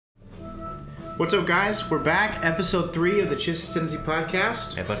What's up, guys? We're back. Episode 3 of the Chiss Ascendancy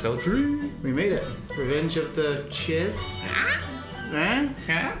podcast. Episode 3. We made it. Revenge of the Chiss.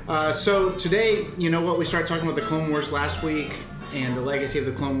 So today, you know what? We started talking about the Clone Wars last week and the legacy of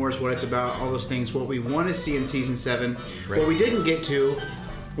the Clone Wars, what it's about, all those things, what we want to see in Season 7. Right. What we didn't get to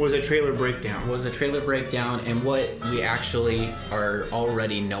was a trailer breakdown. And what we actually are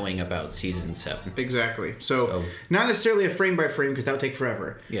already knowing about Season 7. Exactly. So not necessarily a frame by frame, because that would take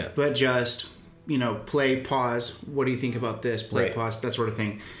forever. Yeah. But just, play, pause. What do you think about this? Play, right. Pause, that sort of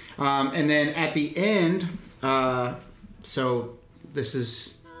thing. And then at the end, so this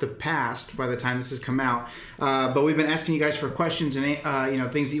is the past by the time this has come out. But we've been asking you guys for questions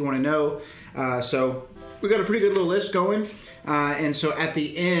and, things that you want to know. So we got a pretty good little list going. And so at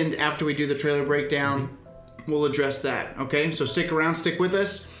the end, after we do the trailer breakdown, we'll address that. Okay? So stick around, stick with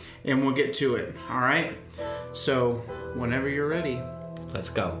us, and we'll get to it. All right? So whenever you're ready, let's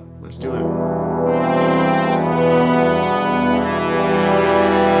go. Let's do it.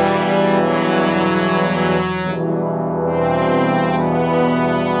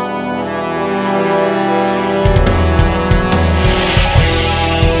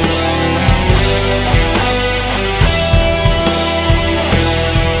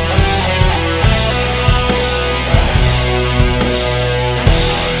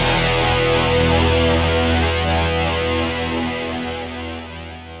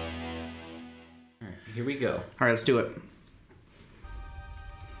 All right, let's do it.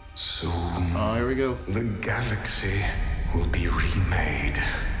 Soon. Oh, here we go. The galaxy will be remade.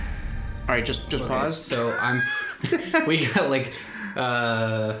 All right, just pause. So we got like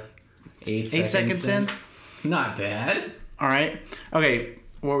 8 seconds in. Not bad. All right. Okay,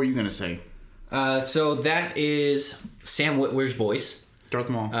 what were you gonna say? So that is Sam Witwer's voice. Darth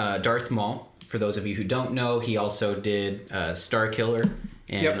Maul. Darth Maul. For those of you who don't know, he also did Starkiller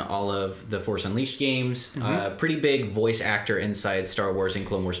and all of the Force Unleashed games. Pretty big voice actor inside Star Wars and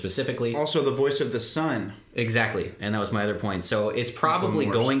Clone Wars specifically. Also the voice of the Sun. Exactly, and that was my other point. So it's probably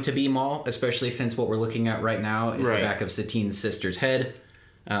going to be Maul, especially since what we're looking at right now is the back of Satine's sister's head.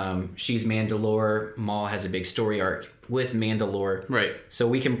 She's Mandalore. Maul has a big story arc with Mandalore. Right. So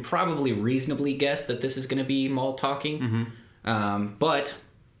we can probably reasonably guess that this is going to be Maul talking. But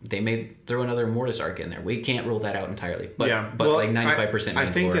they may throw another Mortis arc in there. We can't rule that out entirely. But like 95%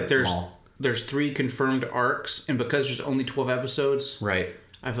 I think that Maul. there's 3 confirmed arcs, and because there's only 12 episodes, right?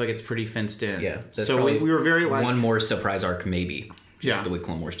 I feel like it's pretty fenced in. Yeah. So we were very like one more surprise arc maybe. Yeah. The way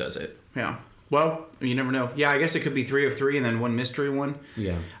Clone Wars does it. Yeah. Well, you never know. Yeah, I guess it could be 3 of 3 and then one mystery one.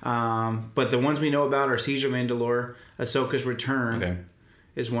 Yeah. But the ones we know about are Siege of Mandalore, Ahsoka's Return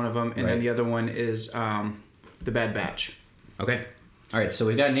is one of them, and then the other one is The Bad Batch. Okay. All right, so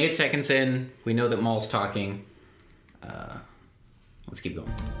we've gotten 8 seconds in. We know that Maul's talking. Let's keep going.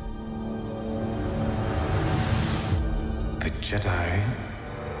 The Jedi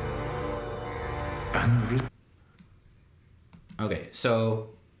and Okay,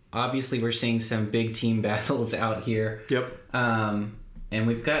 so obviously we're seeing some big team battles out here. Yep. And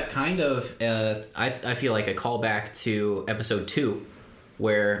we've got kind of, I feel like a callback to Episode 2,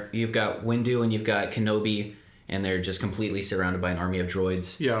 where you've got Windu and you've got Kenobi, and they're just completely surrounded by an army of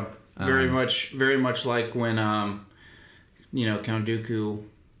droids. Yeah, very much like when, Count Dooku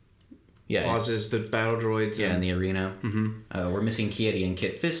pauses the battle droids. Yeah, in the arena. We're missing Ki-Adi and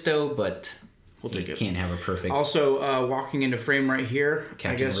Kit Fisto, but we'll take it. Can't have a perfect. Also, walking into frame right here,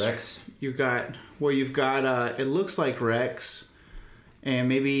 Captain Rex. You've got, it looks like Rex, and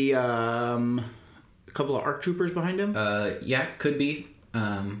maybe a couple of ARC troopers behind him. Yeah, could be.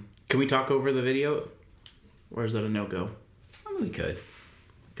 Can we talk over the video? Or is that a no-go? We could.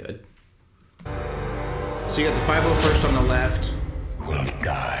 Good. So you got the 501st on the left. will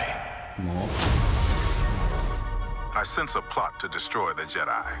die. Maul. I sense a plot to destroy the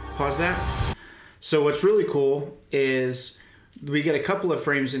Jedi. Pause that. So what's really cool is we get a couple of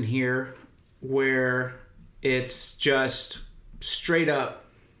frames in here where it's just straight up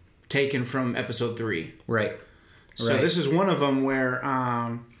taken from Episode 3. Right. So this is one of them where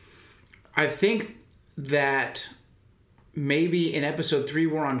I think that maybe in Episode 3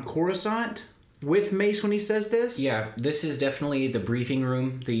 we're on Coruscant with Mace when he says this. Yeah, this is definitely the briefing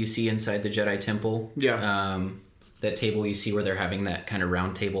room that you see inside the Jedi Temple. Yeah. That table you see where they're having that kind of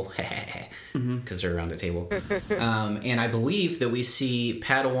round table. Because they're around a table. And I believe that we see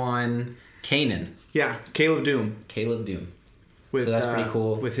Padawan Kanan. Yeah, Caleb Doom. So that's pretty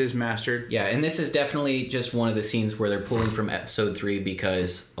cool. With his master. Yeah, and this is definitely just one of the scenes where they're pulling from Episode 3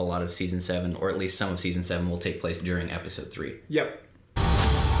 because a lot of Season 7, or at least some of Season 7, will take place during Episode 3. Yep.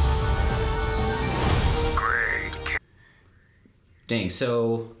 Great. Dang,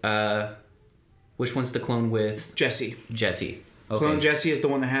 so Which one's the clone with Jesse? Jesse. Okay. Clone Jesse is the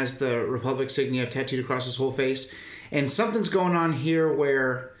one that has the Republic signia tattooed across his whole face. And something's going on here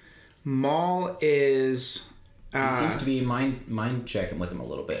where Maul is... he seems to be mind checking with him a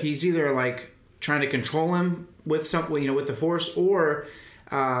little bit. He's either like trying to control him with something, with the Force, or,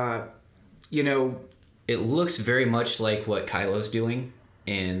 It looks very much like what Kylo's doing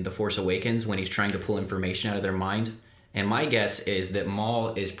in The Force Awakens when he's trying to pull information out of their mind. And my guess is that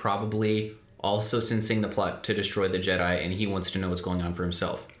Maul is probably also sensing the plot to destroy the Jedi, and he wants to know what's going on for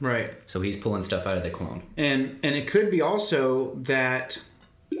himself. Right. So he's pulling stuff out of the clone. And it could be also that,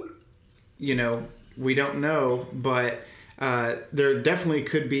 we don't know, but there definitely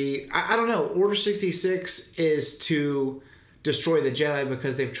could be... I don't know. Order 66 is to destroy the Jedi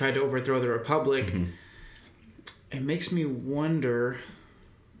because they've tried to overthrow the Republic. Mm-hmm. It makes me wonder...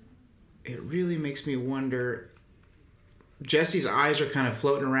 It really makes me wonder... Jesse's eyes are kind of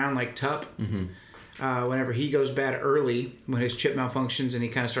floating around like Tup. Mm-hmm. Whenever he goes bad early, when his chip malfunctions and he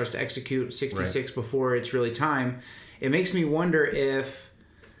kind of starts to execute 66 before it's really time, it makes me wonder if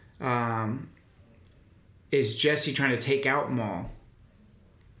is Jesse trying to take out Maul,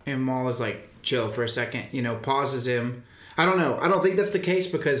 and Maul is like, chill for a second, pauses him. I don't know. I don't think that's the case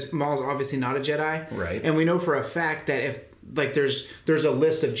because Maul's obviously not a Jedi, right? And we know for a fact that if there's a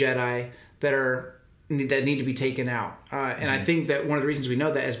list of Jedi that need to be taken out. And I think that one of the reasons we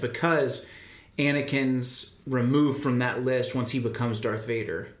know that is because Anakin's removed from that list once he becomes Darth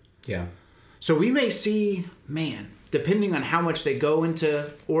Vader. Yeah. So we may see, depending on how much they go into,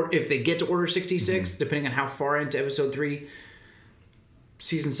 or if they get to Order 66, depending on how far into Episode 3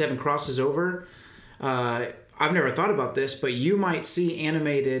 Season 7 crosses over, I've never thought about this, but you might see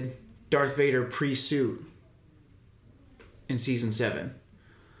animated Darth Vader pre-suit in Season 7.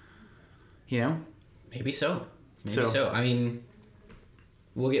 Maybe so. I mean,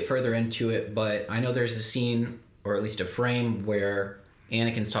 we'll get further into it, but I know there's a scene, or at least a frame, where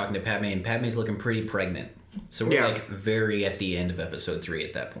Anakin's talking to Padme, and Padme's looking pretty pregnant. So we're very at the end of Episode 3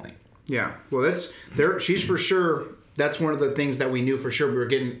 at that point. Yeah. Well, she's for sure... That's one of the things that we knew for sure. We were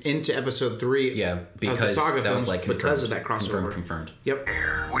getting into Episode 3 because of the saga that films was because of that crossover. Confirmed. Yep.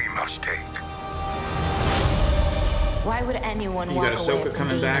 We must take. Why would anyone you walk got Ahsoka away from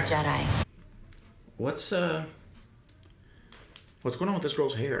coming being back. a Jedi? What's going on with this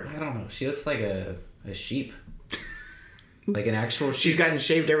girl's hair? I don't know. She looks like a sheep. Like an actual sheep. She's gotten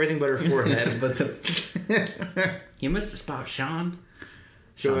shaved everything but her forehead. You missed a spot, Sean.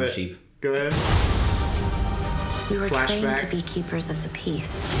 Go ahead. Sheep. Go ahead. We were trained Flashback. to be keepers of the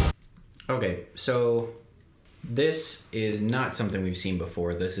peace. Okay, so this is not something we've seen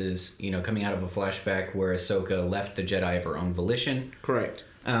before. This is, coming out of a flashback where Ahsoka left the Jedi of her own volition. Correct.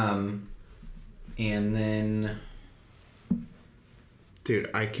 And then... Dude,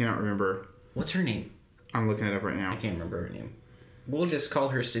 I cannot remember. What's her name? I'm looking it up right now. I can't remember her name. We'll just call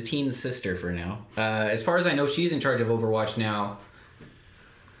her Satine's sister for now. As far as I know, she's in charge of Overwatch now.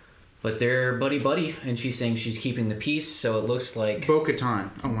 But they're buddy-buddy, and she's saying she's keeping the peace, so it looks like...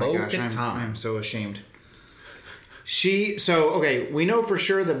 Bo-Katan. Oh my gosh, I'm so ashamed. We know for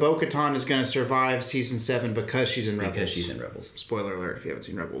sure that Bo-Katan is going to survive Season 7 because she's in Rebels. Because she's in Rebels. Spoiler alert, if you haven't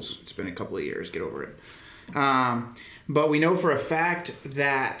seen Rebels, it's been a couple of years, get over it. But we know for a fact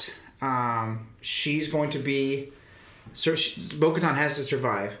that she's going to be... So Bo-Katan has to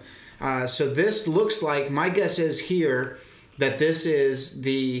survive. So this looks like, my guess is here, that this is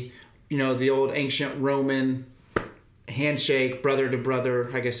the old ancient Roman handshake, brother to brother,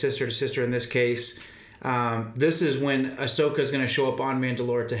 I guess sister to sister in this case. This is when Ahsoka's going to show up on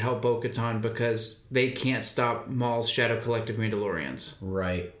Mandalore to help Bo-Katan because they can't stop Maul's Shadow Collective Mandalorians.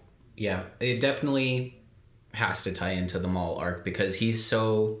 Right. Yeah. It definitely has to tie into the Maul arc because he's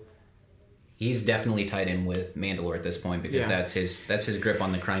definitely tied in with Mandalore at this point because that's his grip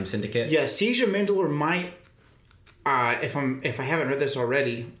on the crime syndicate. Yeah, Siege of Mandalore might, if I haven't read this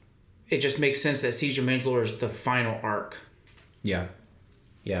already, it just makes sense that Siege of Mandalore is the final arc. Yeah.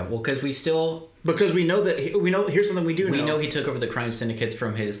 Yeah, well, because we know that here's something we do know. We know he took over the crime syndicates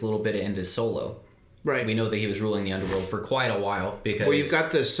from his little bit into Solo. Right. We know that he was ruling the underworld for quite a while because... Well, you've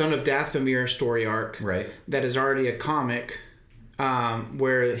got the Son of Dathomir story arc. Right. That is already a comic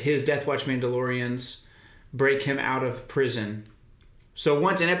where his Death Watch Mandalorians break him out of prison. So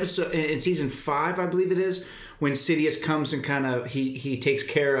once in Season 5, I believe it is, when Sidious comes and kind of... He takes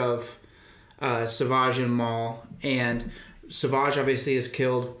care of Savage and Maul, and Savage obviously is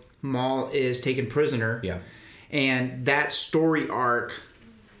killed. Maul is taken prisoner. Yeah. And that story arc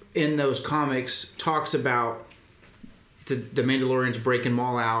in those comics talks about the Mandalorians breaking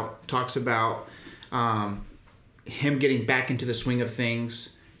Maul out, talks about him getting back into the swing of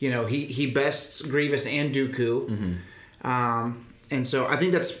things. he bests Grievous and Dooku. And so I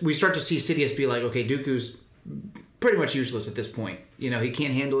think we start to see Sidious be like, okay, Dooku's pretty much useless at this point. He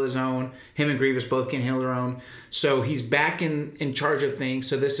can't handle his own. Him and Grievous both can't handle their own. So he's back in charge of things.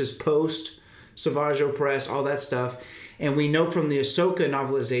 So this is post Savage Opress, all that stuff. And we know from the Ahsoka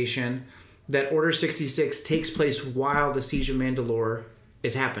novelization that Order 66 takes place while the Siege of Mandalore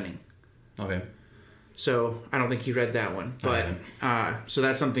is happening. Okay. So I don't think you read that one. But so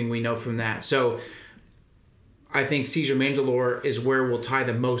that's something we know from that. So I think Siege of Mandalore is where we'll tie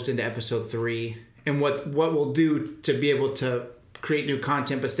the most into Episode 3. And what we'll do to be able to create new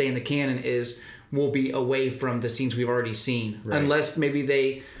content but stay in the canon is we'll be away from the scenes we've already seen. Right. Unless maybe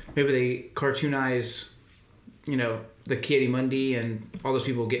they cartoonize, the Ki-Adi-Mundi and all those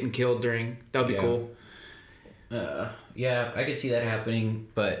people getting killed during... That would be cool. Yeah, I could see that happening,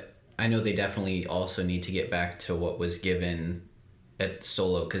 but I know they definitely also need to get back to what was given at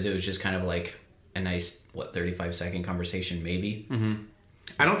Solo, because it was just kind of like a nice 35-second conversation, maybe. Mm-hmm.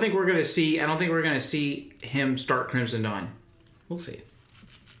 I don't think we're gonna see him start Crimson Dawn. We'll see.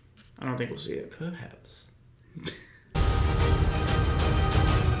 I don't think we'll see it. Perhaps.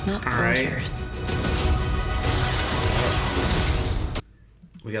 Not soldiers.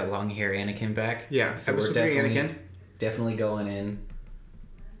 We got long hair Anakin back. Yeah, so Episode 3 Anakin. Definitely going in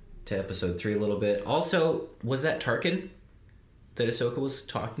to Episode 3 a little bit. Also, was that Tarkin that Ahsoka was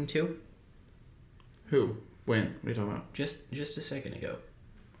talking to? Who? When? What are you talking about? Just a second ago.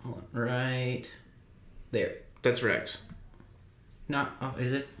 Hold on. Right there. That's Rex. Not. Oh,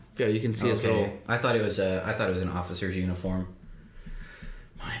 is it? Yeah, you can see his little. I thought it was an officer's uniform.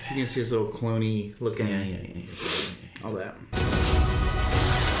 You can see his little clone-y looking. Yeah. All that.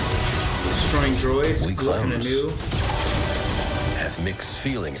 Destroying droids. We looking anew. Have mixed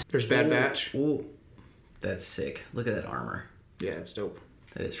feelings. There's Bad Batch. Ooh, that's sick. Look at that armor. Yeah, it's dope.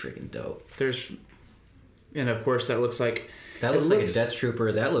 That is freaking dope. And of course that looks like. That looks like a Death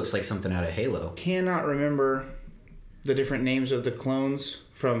Trooper. That looks like something out of Halo. Cannot remember the different names of the clones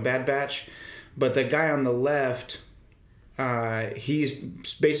from Bad Batch, but the guy on the left, he's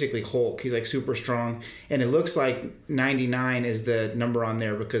basically Hulk. He's like super strong, and it looks like 99 is the number on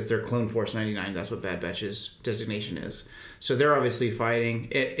there because they're Clone Force 99. That's what Bad Batch's designation is. So they're obviously fighting.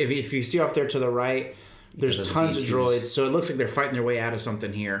 If you see off there to the right, there's tons of droids. So it looks like they're fighting their way out of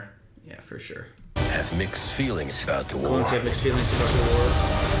something here. Yeah, for sure. Have mixed feelings about the war. Clones have mixed feelings about the war.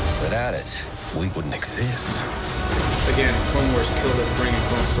 Without it, we wouldn't exist. Again, Clone Wars killed it, bringing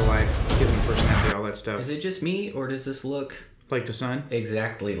clones to life, giving them personality, all that stuff. Is it just me, or does this look like the sun?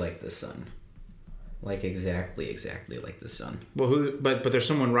 Exactly like the sun. Like exactly like the sun. Well, but there's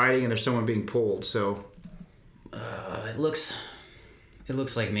someone riding and there's someone being pulled, so. It looks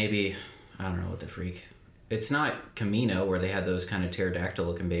like maybe, I don't know what the freak. It's not Kamino, where they had those kind of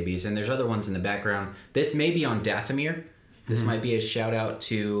pterodactyl-looking babies, and there's other ones in the background. This may be on Dathomir. This might be a shout-out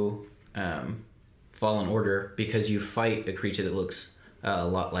to Fallen Order, because you fight a creature that looks a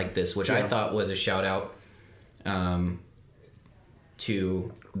lot like this, which I thought was a shout-out to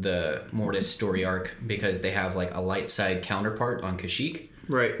the Mortis story arc, because they have like a light side counterpart on Kashyyyk.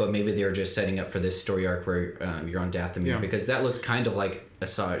 Right. But maybe they were just setting up for this story arc where you're on Dathomir, because that looked kind of like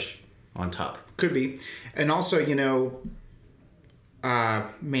Asajj on top. Could be. And also, you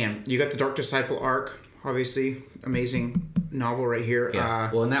got the Dark Disciple arc, obviously. Amazing novel right here.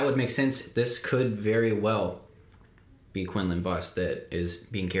 Yeah. Well, and that would make sense. This could very well be Quinlan Vos that is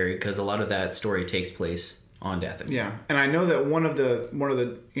being carried, because a lot of that story takes place on Dathomir. Yeah. And I know that one of the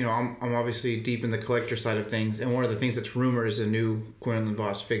I'm obviously deep in the collector side of things, and one of the things that's rumored is a new Quinlan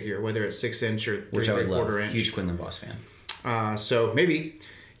Vos figure, whether it's 6-inch or 3.25 inch. Huge Quinlan Vos fan. So maybe,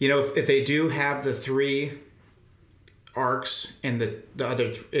 if they do have the 3 arcs and the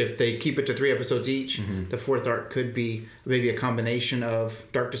other, if they keep it to 3 episodes each, the 4th arc could be maybe a combination of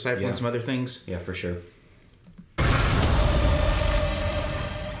Dark Disciple and some other things. Yeah, for sure.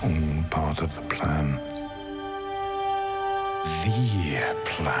 All part of the plan. The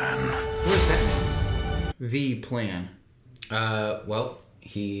plan. What does that mean? The plan. Well,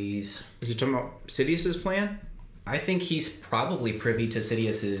 is he talking about Sidious's plan? I think he's probably privy to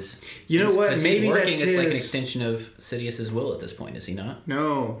Sidious's. You know what? Maybe he's working that's as like an extension of Sidious's will at this point, is he not?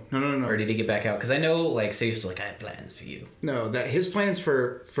 No. Or did he get back out? Because I know like Sidious was like, I have plans for you. No, that his plans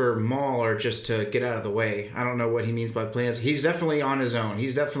for Maul are just to get out of the way. I don't know what he means by plans. He's definitely on his own.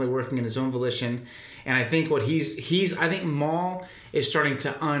 He's definitely working in his own volition. And I think what I think Maul is starting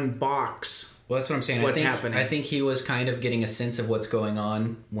to unbox. Well, that's what I'm saying. What's happening? I think he was kind of getting a sense of what's going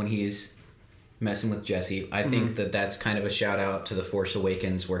on when he's messing with Jesse. I think that's kind of a shout out to The Force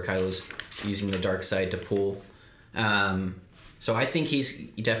Awakens, where Kylo's using the dark side to pull So I think he's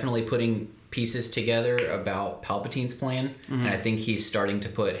definitely putting pieces together about Palpatine's plan, and I think he's starting to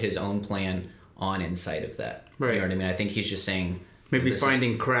put his own plan on inside of that. Right. You know what I mean? I think he's just saying maybe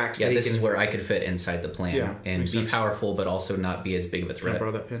finding cracks. Yeah, this is where I could fit inside the plan and be powerful, but also not be as big of a threat. Can I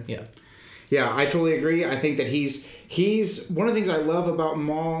borrow that pen? Yeah. Yeah, I totally agree. I think that he's one of the things I love about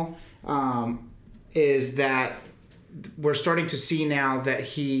Maul is that we're starting to see now that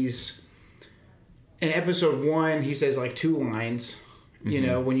he's in episode 1. He says like 2 lines. You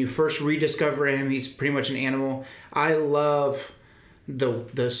know, when you first rediscover him, he's pretty much an animal. I love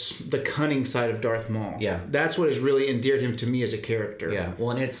the cunning side of Darth Maul. Yeah, that's what has really endeared him to me as a character. Yeah,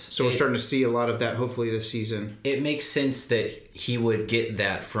 well, and we're starting to see a lot of that hopefully this season. It makes sense that he would get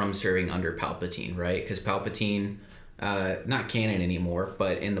that from serving under Palpatine, right? Because Palpatine, not canon anymore,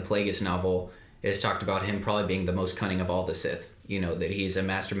 but in the Plagueis novel, it's talked about him probably being the most cunning of all the Sith. You know, that he's a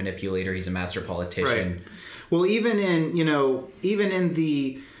master manipulator, he's a master politician. Right. Well, even in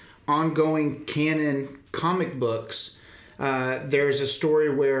the ongoing canon comic books, there's a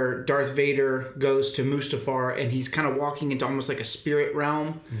story where Darth Vader goes to Mustafar and he's kind of walking into almost like a spirit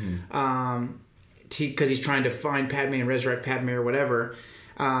realm, because he's trying to find Padme and resurrect Padme or whatever.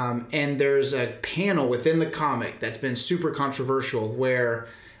 And there's a panel within the comic that's been super controversial where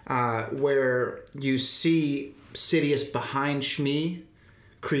you see Sidious behind Shmi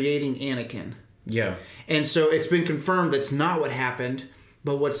creating Anakin. Yeah. And so it's been confirmed that's not what happened.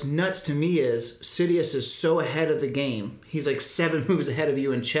 But what's nuts to me is Sidious is so ahead of the game. He's like 7 moves ahead of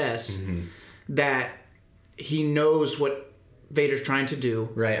you in chess that he knows what Vader's trying to do.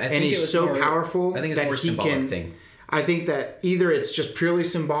 Right. And he's so powerful. I think it's more symbolic thing. I think that either it's just purely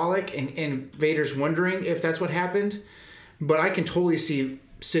symbolic and Vader's wondering if that's what happened. But I can totally see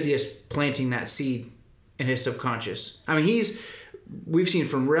Sidious planting that seed in his subconscious. I mean, we've seen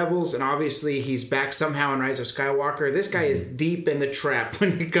from Rebels, and obviously he's back somehow in Rise of Skywalker. This guy is deep in the trap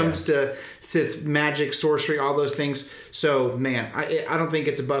when it comes to Sith magic, sorcery, all those things. So, man, I don't think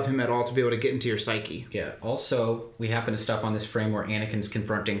it's above him at all to be able to get into your psyche. Yeah. Also, we happen to stop on this frame where Anakin's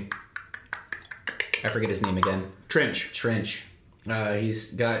confronting, I forget his name again. Trench.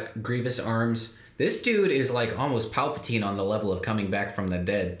 He's got Grievous arms. This dude is like almost Palpatine on the level of coming back from the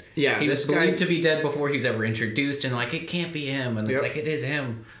dead. Yeah, he was believed to be dead before he's ever introduced, and like it can't be him, and it's like it is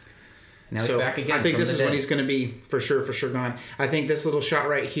him. Now he's back again. I think this is when he's going to be for sure gone. I think this little shot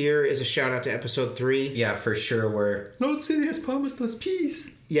right here is a shout out to Episode 3. Yeah, for sure. Where Lord Sidious promised us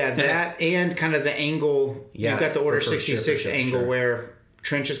peace. Yeah, that and kind of the angle. Yeah, you've got the Order 66 angle where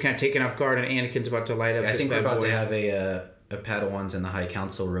Trench is kind of taken off guard, and Anakin's about to light up. I think we're about to have a Padawans in the High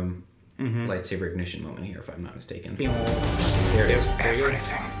Council room. Lightsaber ignition moment here, if I'm not mistaken. There it is.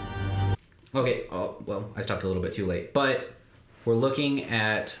 Everything. Okay. Oh, well, I stopped a little bit too late. But we're looking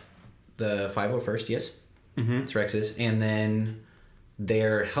at the 501st, yes? It's Rex's. And then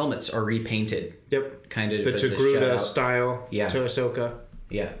their helmets are repainted. Yep. Kind of the Togruta style to Ahsoka.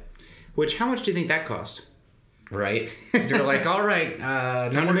 Yeah. Which, how much do you think that cost? Right. They're like, all right,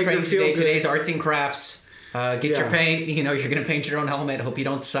 no more training today. Today's arts and crafts. Get your paint. You know, you're going to paint your own helmet. Hope you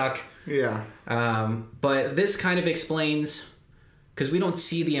don't suck. Yeah. But this kind of explains, because we don't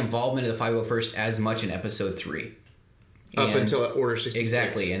see the involvement of the 501st as much in Episode 3. Up until Order 66.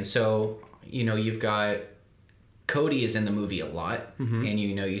 Exactly. And so, you know, you've got Cody is in the movie a lot. And,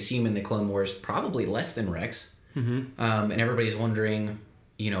 you know, you see him in the Clone Wars probably less than Rex. And everybody's wondering,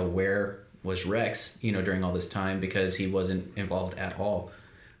 you know, where was Rex, you know, during all this time, because he wasn't involved at all.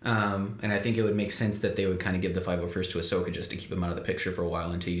 And I think it would make sense that they would kind of give the 501st to Ahsoka just to keep him out of the picture for a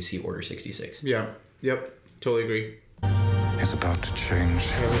while until you see Order 66. Yeah. Yep. Totally agree. It's about to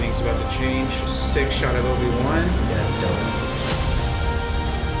change. Everything's about to change. 6 shot of Obi-Wan. Yeah, that's dope.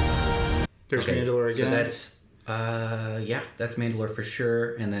 There's Mandalore again. So that's, that's Mandalore for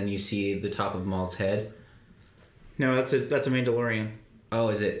sure. And then you see the top of Maul's head. No, that's a Mandalorian. Oh,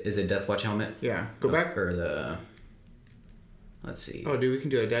 is it Death Watch helmet? Yeah. Go back. Or the... Let's see. Oh, dude, we can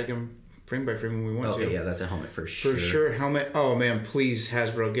do a dadgum frame by frame when we want to. Okay, yeah, that's a helmet for sure. For sure, helmet. Oh, man, please,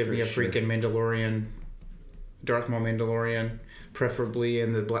 Hasbro, give me a freaking Mandalorian, Darth Maul Mandalorian, preferably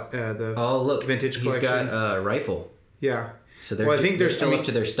in the vintage collection. He's got a rifle. Yeah. So I think they're still up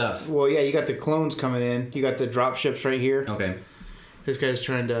to their stuff. Well, yeah, you got the clones coming in. You got the drop ships right here. Okay. This guy's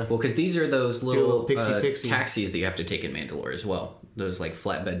trying to... Well, because these are those little pixie. taxis that you have to take in Mandalore as well. Those, like,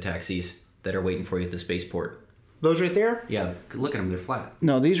 flatbed taxis that are waiting for you at the spaceport. Those right there? Yeah, look at them. They're flat.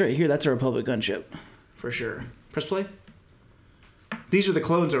 No, these right here, that's a Republic gunship. For sure. Press play. These are the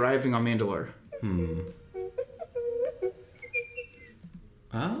clones arriving on Mandalore.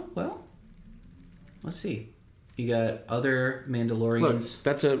 Oh, well. Let's see. You got other Mandalorians. Look,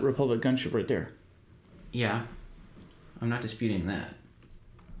 that's a Republic gunship right there. Yeah. I'm not disputing that.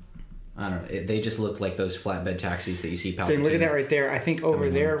 I don't know. They just look like those flatbed taxis that you see Palpatine. Then look at that right there. I think over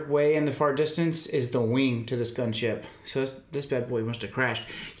there, way in the far distance, is the wing to this gunship. So this bad boy must have crashed.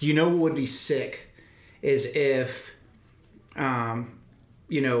 You know what would be sick is if, way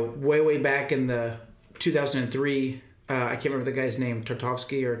back in the 2003, I can't remember the guy's name,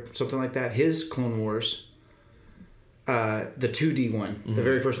 Tartakovsky or something like that, his Clone Wars, the 2D one, the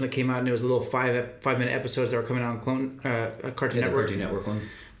very first one that came out, and it was little 5-minute episodes that were coming out on Cartoon Network. The Cartoon Network one.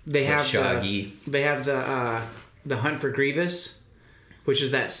 They have Shaggy. They have the Hunt for Grievous, which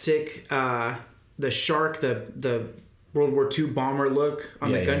is that sick the shark, the World War II bomber look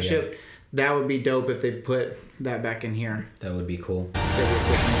on the gunship. Yeah. That would be dope if they put that back in here. That would be cool.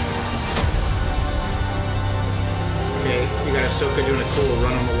 Okay, you got Ahsoka doing a cool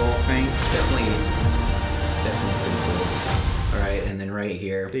run on the wall thing. Definitely pretty cool. All right, and then right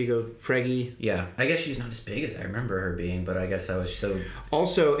here. There you go, Preggy. Yeah, I guess she's not as big as I remember her being, but I guess I was so.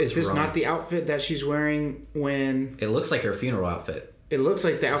 Also, is this not the outfit that she's wearing when? It looks like her funeral outfit. It looks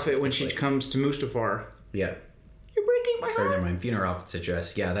like the outfit when she comes to Mustafar. Yeah. You're breaking my heart. Or never mind, funeral outfit's a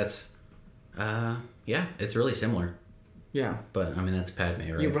dress. Yeah, that's. Yeah, it's really similar. Yeah. But, I mean, that's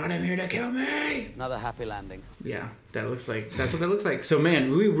Padme, right? You brought him here to kill me! Another happy landing. Yeah, that's what that looks like. So,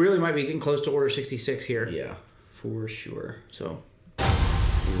 man, we really might be getting close to Order 66 here. Yeah, for sure. So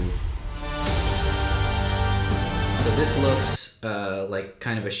this looks like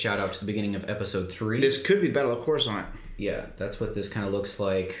kind of a shout out to the beginning of episode 3. This could be Battle of Coruscant. Yeah, that's what this kind of looks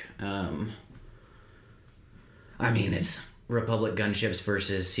like. I mean, it's Republic gunships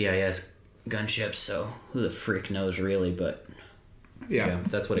versus CIS gunships, so who the frick knows really, but yeah,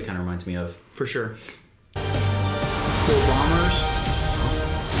 that's what it kind of reminds me of. For sure. Cool bombers.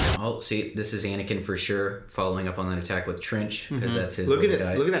 Oh, see, this is Anakin for sure, following up on that attack with Trench, because that's his Look at it.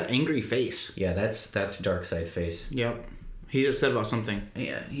 Look at that angry face. Yeah, that's dark side face. Yep. He's upset about something.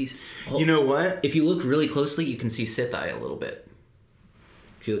 Yeah, he's... Well, you know what? If you look really closely, you can see Sith Eye a little bit.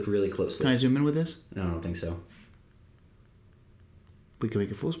 If you look really closely. Can I zoom in with this? No, I don't think so. We can make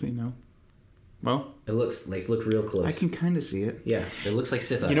it full screen, though. Well, it looks like, look real close. I can kind of see it. Yeah, it looks like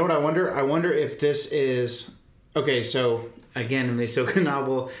Sith Eye. You know what I wonder? I wonder if this is... Okay, so, again, in the Ahsoka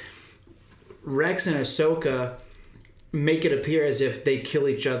novel, Rex and Ahsoka make it appear as if they kill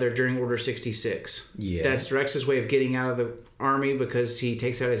each other during Order 66. Yeah. That's Rex's way of getting out of the army because he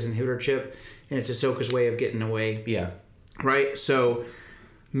takes out his inhibitor chip, and it's Ahsoka's way of getting away. Yeah. Right? So,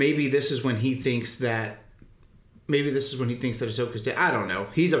 maybe this is when he thinks that... Ahsoka's dead. I don't know.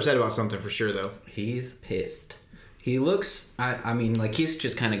 He's upset about something for sure, though. He's pissed. He looks... I mean, like, he's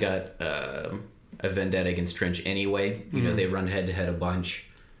just kind of got a vendetta against Trench anyway. You know, they run head-to-head a bunch.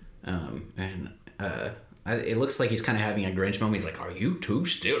 It looks like he's kind of having a Grinch moment. He's like, are you two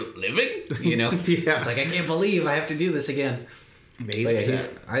still living? You know? Yeah. It's like, I can't believe I have to do this again.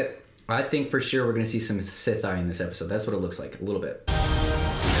 I think for sure we're going to see some Sith Eye in this episode. That's what it looks like, a little bit.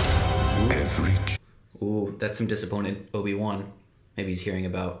 Ooh, that's some disappointed Obi-Wan. Maybe he's hearing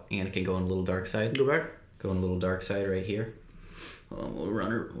about Anakin going a little dark side. Go back. Going a little dark side right here. We'll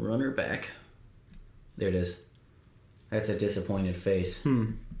run her back. There it is. That's a disappointed face.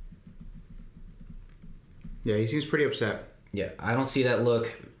 Yeah, he seems pretty upset. Yeah, I don't see that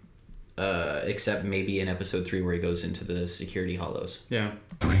look, except maybe in episode 3 where he goes into the security hollows. Yeah.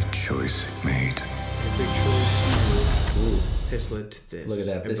 Great choice made. The big choice made has led to this. Look at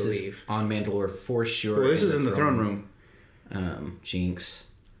that. This is on Mandalore for sure. Well, this is in the throne room. Jinx.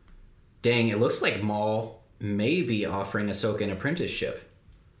 Dang, it looks like Maul may be offering Ahsoka an apprenticeship.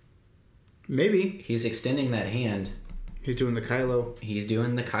 Maybe. He's extending that hand. He's doing the Kylo. He's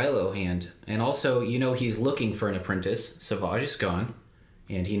doing the Kylo hand. And also, you know, he's looking for an apprentice. Savage is gone.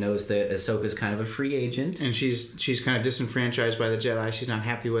 And he knows that Ahsoka's kind of a free agent. And she's kind of disenfranchised by the Jedi. She's not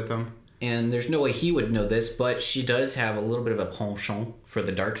happy with them. And there's no way he would know this, but she does have a little bit of a penchant for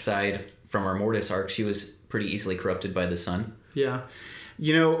the dark side from our Mortis arc. She was pretty easily corrupted by the sun. Yeah.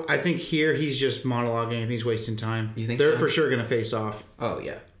 You know, I think here he's just monologuing and he's wasting time. You think They're so? for sure going to face off. Oh,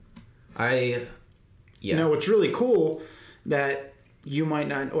 yeah. You know, what's really cool that you might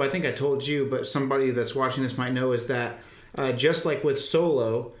not... Oh, I think I told you, but somebody that's watching this might know is that just like with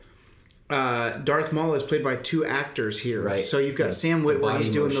Solo... Darth Maul is played by 2 actors here. Right. So you've got Sam Witwer, he's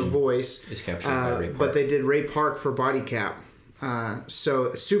doing the voice. Is captured by Ray Park. But they did Ray Park for Body Cap.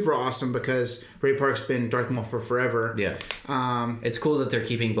 So super awesome because Ray Park's been Darth Maul for forever. Yeah. It's cool that they're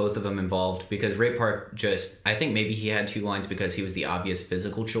keeping both of them involved because Ray Park I think maybe he had 2 lines because he was the obvious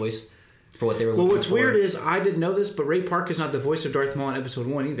physical choice for what they were looking for. Well, what's weird is I didn't know this, but Ray Park is not the voice of Darth Maul in Episode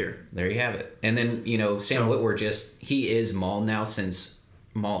 1 either. There you have it. And then, you know, Sam Witwer he is Maul now since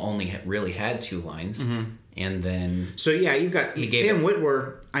Maul only really had 2 lines. And then... So, yeah, you've got Sam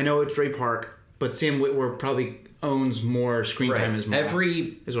Witwer. I know it's Ray Park, but Sam Witwer probably owns more screen time as Maul.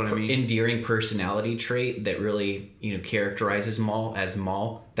 Every is what I mean. Endearing personality trait that really, characterizes Maul as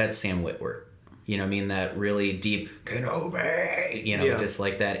Maul, that's Sam Witwer. You know what I mean? That really deep Kenobi, just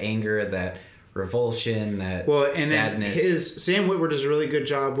like that anger, that revulsion, that sadness. Sam Witwer does a really good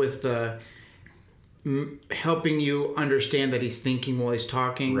job with helping you understand that he's thinking while he's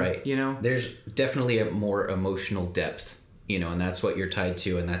talking. Right. There's definitely a more emotional depth, and that's what you're tied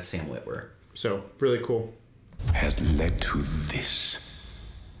to, and that's Sam Witwer. So, really cool. Has led to this.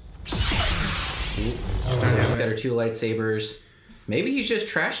 She's got her 2 lightsabers. Maybe he's just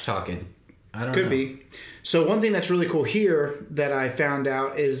trash talking. I don't know. Could be. So one thing that's really cool here that I found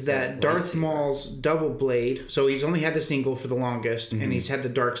out is that Darth Maul's double blade, so he's only had the single for the longest, and he's had the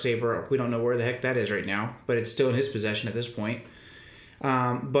Darksaber. We don't know where the heck that is right now, but it's still in his possession at this point.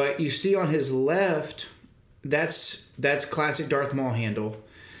 But you see on his left, that's classic Darth Maul handle.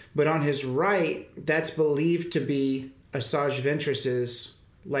 But on his right, that's believed to be Asajj Ventress's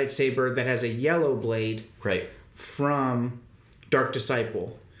lightsaber that has a yellow blade from Dark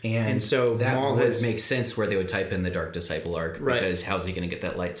Disciple. And so that Maul would make sense where they would type in the Dark Disciple arc, because how's he going to get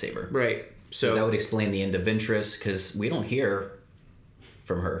that lightsaber? Right. So that would explain the end of Ventress, because we don't hear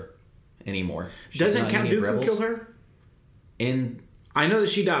from her anymore. Doesn't Count Dooku kill her? I know that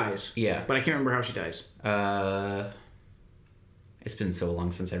she dies. Yeah. But I can't remember how she dies. It's been so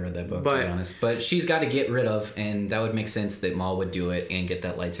long since I read that book, to be honest. But she's got to get rid of, and that would make sense that Maul would do it and get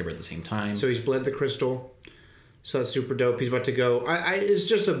that lightsaber at the same time. So he's bled the crystal. So that's super dope. He's about to go. It's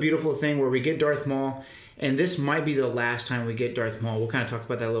just a beautiful thing where we get Darth Maul, and this might be the last time we get Darth Maul. We'll kind of talk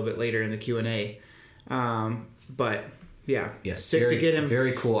about that a little bit later in the Q&A. But yeah, sick to get him.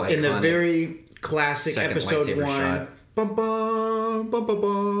 Very cool, iconic, in the very classic episode 1. Shot. Bum, bum, bum, bum,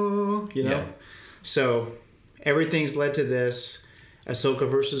 bum, Yeah. So everything's led to this. Ahsoka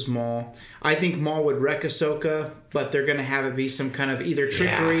versus Maul. I think Maul would wreck Ahsoka, but they're going to have it be some kind of either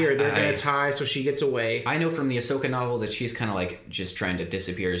trickery or they're going to tie so she gets away. I know from the Ahsoka novel that she's kind of like just trying to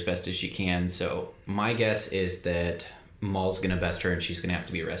disappear as best as she can. So my guess is that Maul's going to best her and she's going to have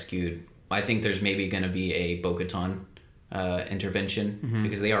to be rescued. I think there's maybe going to be a Bo-Katan intervention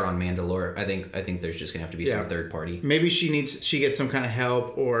because they are on Mandalore. I think there's just going to have to be some third party. Maybe she gets some kind of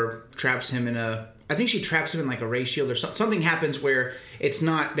help or traps him in a... I think she traps him in like a ray shield or something happens where it's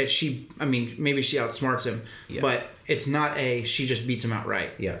not that maybe she outsmarts him, but it's not she just beats him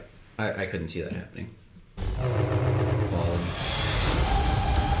outright. Yeah, I couldn't see that happening.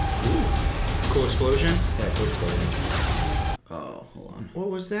 Cool explosion? Yeah, cool explosion. Oh, hold on. What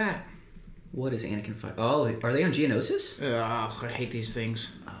was that? What is Anakin 5? Oh, are they on Geonosis? I hate these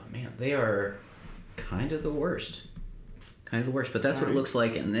things. Oh, man. They are kind of the worst. But that's what it looks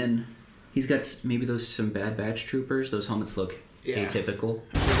like, and then... He's got maybe some bad batch troopers. Those helmets look atypical.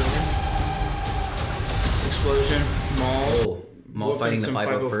 Explosion. Maul. Maul fighting the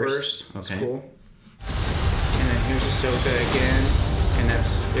 501st. Okay. That's cool. And then here's Ahsoka again. And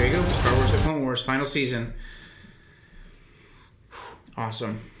there you go. Star Wars: The Clone Wars, final season.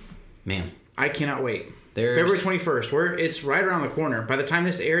 Awesome. Man. I cannot wait. February 21st. It's right around the corner. By the time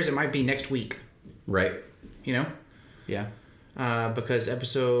this airs, it might be next week. Right. You know? Yeah. Because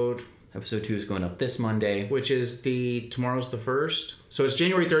Episode 2 is going up this Monday. Which is tomorrow's the 1st. So it's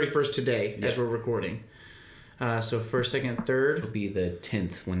January 31st today as we're recording. So 1st, 2nd, 3rd. It'll be the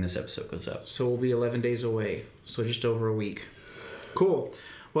 10th when this episode goes up. So we'll be 11 days away. So just over a week. Cool.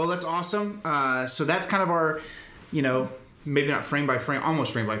 Well, that's awesome. So that's kind of our, maybe not frame by frame,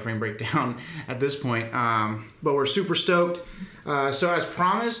 almost frame by frame breakdown at this point. But we're super stoked. So as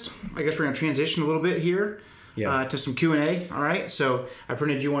promised, I guess we're going to transition a little bit here. To some Q&A. All right. So I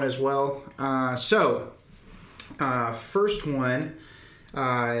printed you one as well. First one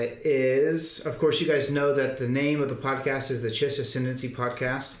is, of course, you guys know that the name of the podcast is the Chiss Ascendancy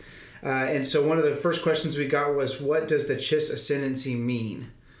Podcast. And so one of the first questions we got was, what does the Chiss Ascendancy mean?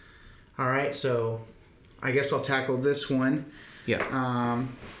 All right. So I guess I'll tackle this one. Yeah.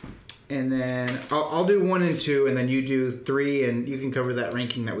 And then I'll do 1 and 2, and then you do 3, and you can cover that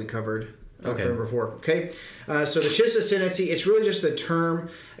ranking that we covered. Okay. For number 4. Okay. So the Chiss Ascendancy, it's really just the term.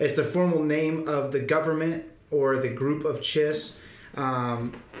 It's the formal name of the government or the group of Chiss.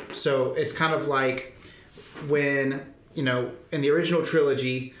 So it's kind of like when, in the original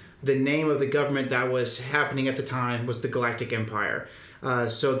trilogy, the name of the government that was happening at the time was the Galactic Empire.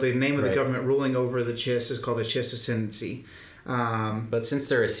 So the name of the government ruling over the Chiss is called the Chiss Ascendancy. But since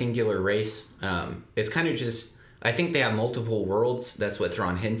they're a singular race, it's kind of just... I think they have multiple worlds. That's what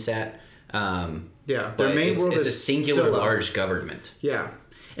Thrawn hints at. Their main world is a singular Scylla. large government. Yeah.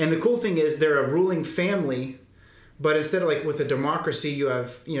 And the cool thing is they're a ruling family, but instead of like with a democracy, you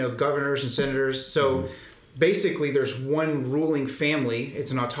have, governors and senators. So basically there's one ruling family.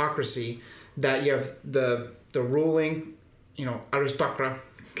 It's an autocracy that you have the ruling, aristocra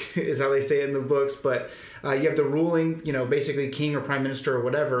is how they say it in the books. But you have the ruling, basically king or prime minister or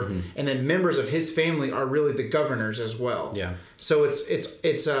whatever. And then members of his family are really the governors as well. Yeah. So it's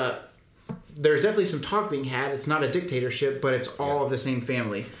there's definitely some talk being had. It's not a dictatorship, but it's all of the same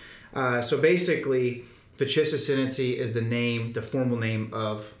family. So basically, the Chiss Ascendancy is the formal name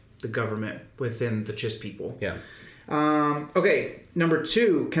of the government within the Chiss people. Yeah. Okay, number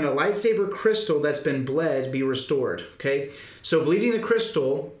 2, can a lightsaber crystal that's been bled be restored? Okay, so bleeding the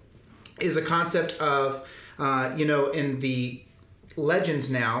crystal is a concept of, in the Legends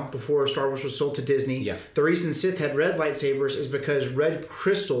now, before Star Wars was sold to Disney, the reason Sith had red lightsabers is because red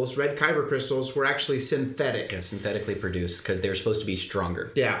kyber crystals, were actually synthetic. Yeah, synthetically produced because they were supposed to be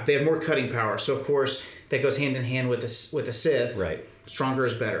stronger. Yeah, they have more cutting power. So, of course, that goes hand in hand with the Sith. Right. Stronger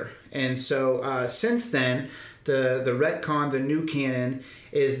is better. And so, since then, the retcon, the new canon,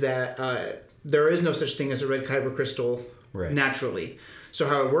 is that there is no such thing as a red kyber crystal naturally. So,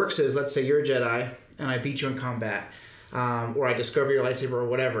 how it works is, let's say you're a Jedi, and I beat you in combat. Or I discover your lightsaber or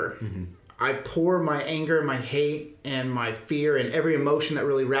whatever. I pour my anger, my hate, and my fear, and every emotion that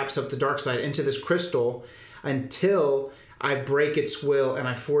really wraps up the dark side into this crystal until I break its will and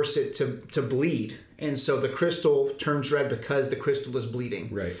I force it to bleed. And so the crystal turns red because the crystal is bleeding.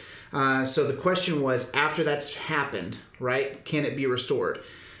 Right. So the question was, after that's happened, right, can it be restored?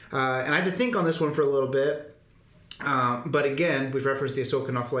 And I had to think on this one for a little bit. But again, we've referenced the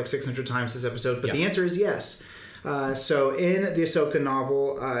Ahsoka novel like 600 times this episode. But the answer is yes. So in the Ahsoka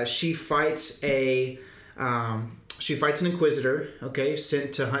novel, she fights an Inquisitor,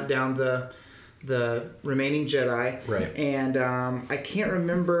 sent to hunt down the remaining Jedi. Right. And I can't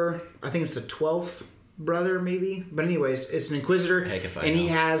remember. I think it's the 12th brother, maybe. But anyways, it's an Inquisitor, Heck if I and know. he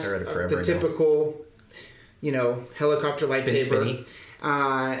has the typical, helicopter lightsaber.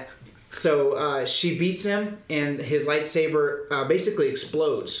 So she beats him, and his lightsaber basically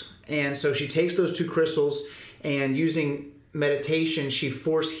explodes. And so she takes those 2 crystals. And using meditation, she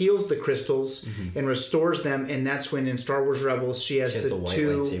force heals the crystals and restores them. And that's when in Star Wars Rebels, she has the 2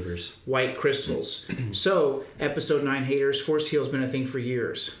 lightsabers. White crystals. So, Episode 9 haters, force heal's been a thing for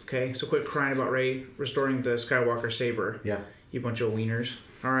years. Okay, so quit crying about Rey restoring the Skywalker saber. Yeah. You bunch of wieners.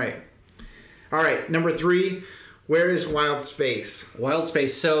 All right, number 3, where is Wild Space? Wild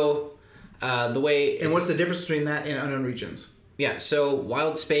Space, so the way... And what's the difference between that and Unknown Regions? Yeah, so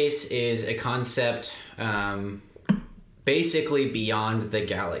Wild Space is a concept basically beyond the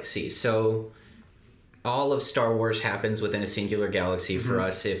galaxy. So all of Star Wars happens within a singular galaxy. For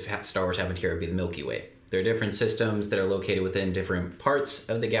us, if Star Wars happened here, it would be the Milky Way. There are different systems that are located within different parts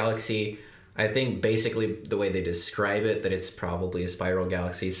of the galaxy. I think basically the way they describe it, that it's probably a spiral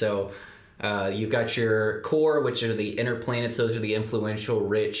galaxy. So you've got your core, which are the inner planets. Those are the influential,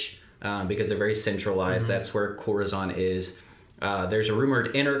 rich, because they're very centralized. That's where Coruscant is. There's a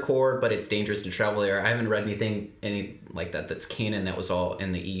rumored inner core, but it's dangerous to travel there. I haven't read any like that's canon. That was all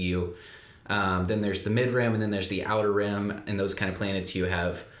in the EU. Then there's the mid-rim, and then there's the outer rim. And those kind of planets you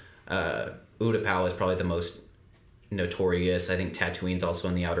have, Utapau is probably the most notorious. I think Tatooine's also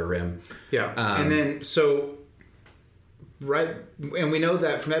in the outer rim. Yeah. And then, and we know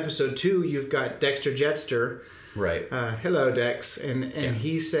that from episode 2, you've got Dexter Jetster. Right. Hello, Dex. And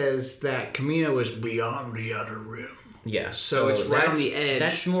he says that Kamino is beyond the outer rim. Yeah, so it's right on the edge.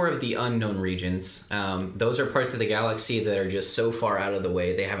 That's more of the unknown regions. Those are parts of the galaxy that are just so far out of the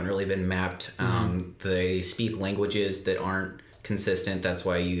way. They haven't really been mapped. They speak languages that aren't consistent. That's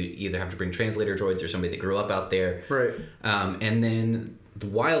why you either have to bring translator droids or somebody that grew up out there. Right. And then the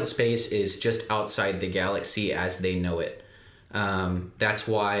Wild Space is just outside the galaxy as they know it. That's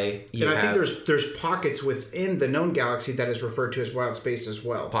why I think there's pockets within the known galaxy that is referred to as Wild Space as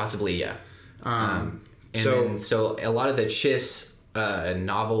well. Possibly, yeah. So a lot of the Chiss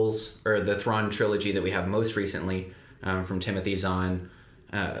novels, or the Thrawn trilogy that we have most recently from Timothy Zahn,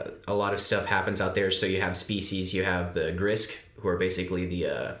 a lot of stuff happens out there. So you have species, you have the Grisk, who are basically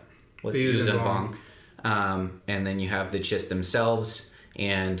the Yuuzhan Vong, and then you have the Chiss themselves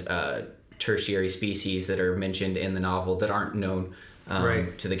and tertiary species that are mentioned in the novel that aren't known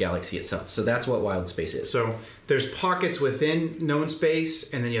to the galaxy itself. So that's what Wild Space is. So there's pockets within known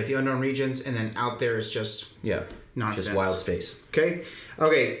space, and then you have the unknown regions, and then out there is just nonsense. Just Wild Space. Okay.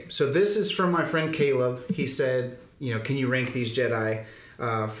 So this is from my friend Caleb. He said, can you rank these Jedi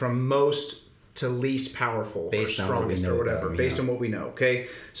from most to least powerful, based or strongest, on or whatever, based on what we know? Okay.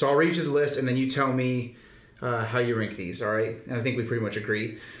 So I'll read you the list, and then you tell me how you rank these, all right? And I think we pretty much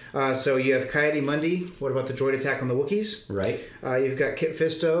agree. So you have Coyote Mundi. What about the droid attack on the Wookiees? Right. You've got Kit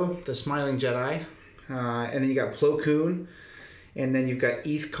Fisto, the Smiling Jedi. And then you got Plo Koon. And then you've got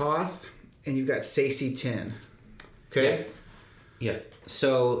Eeth Koth. And you've got Saesee Tiin. Okay? Yeah.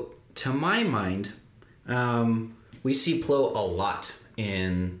 So, to my mind, we see Plo a lot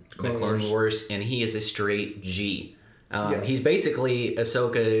in the Clone Wars, and he is a straight G. He's basically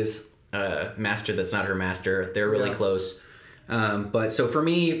Ahsoka's master that's not her master. They're really close. But so for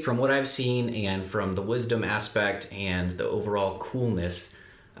me, from what I've seen and from the wisdom aspect and the overall coolness,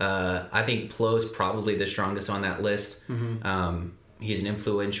 I think Plo's probably the strongest on that list. Mm-hmm. He's an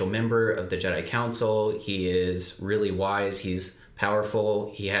influential member of the Jedi Council. He is really wise. He's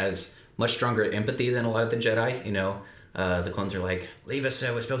powerful. He has much stronger empathy than a lot of the Jedi. You know, the clones are like, leave us,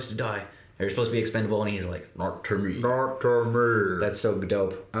 we're supposed to die. They're supposed to be expendable, and he's like, not to me. Not to me. That's so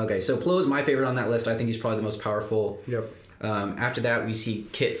dope. Okay, so Plo's my favorite on that list. I think he's probably the most powerful. Yep. After that, we see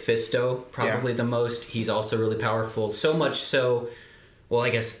Kit Fisto, probably the most. He's also really powerful. So much so, well,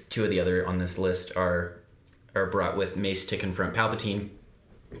 I guess two of the other on this list are brought with Mace to confront Palpatine.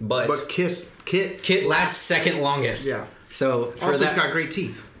 But Kit lasts second longest. Yeah. So also, he's got great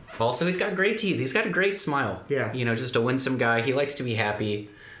teeth. Also, he's got great teeth. He's got a great smile. Yeah. You know, just a winsome guy. He likes to be happy.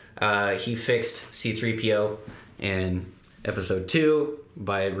 He fixed C-3PO in Episode 2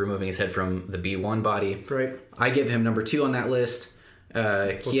 by removing his head from the B-1 body. Right. I give him number 2 on that list.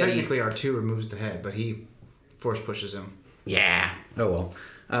 Technically R2 removes the head, but he force pushes him. Yeah. Oh, well.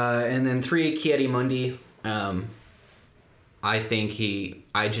 And then 3, Ki-Adi-Mundi.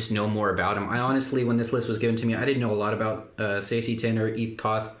 I just know more about him. I honestly, when this list was given to me, I didn't know a lot about Saesee Tiin or Eeth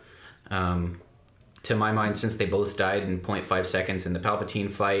Koth. To my mind, since they both died in 0.5 seconds in the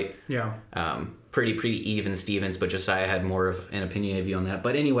Palpatine fight. Yeah. Pretty even Stevens, but Josiah had more of an opinionated view on that.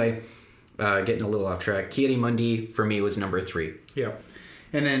 But anyway, getting a little off track. Ki-Adi-Mundi, for me, was number 3. Yeah.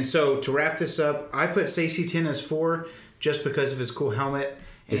 And then, so, to wrap this up, I put Saesee Tiin as 4 just because of his cool helmet.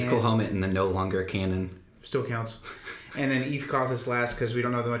 His cool helmet and the no longer canon. Still counts. And then Eeth Koth is last because we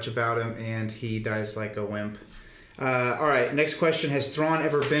don't know that much about him, and he dies like a wimp. All right, next question. Has Thrawn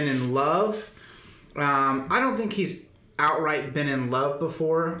ever been in love? I don't think he's outright been in love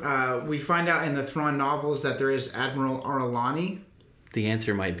before. We find out in the Thrawn novels that there is Admiral Ar'alani. The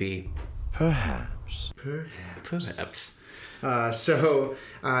answer might be... Perhaps. So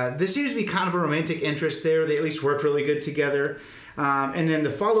this seems to be kind of a romantic interest there. They at least work really good together. And then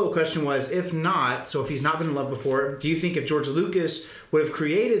the follow-up question was, if not, so if he's not been in love before, do you think if George Lucas would have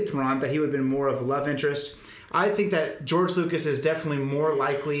created Thrawn that he would have been more of a love interest? I think that George Lucas is definitely more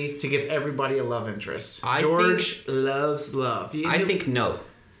likely to give everybody a love interest. George loves love. I think no.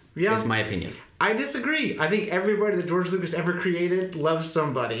 Yeah. Is my opinion. I disagree. I think everybody that George Lucas ever created loves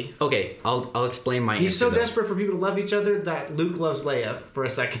somebody. Okay, I'll explain my answer. He's so desperate for people to love each other that Luke loves Leia for a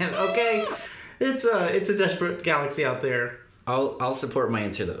second. Okay? It's a desperate galaxy out there. I'll support my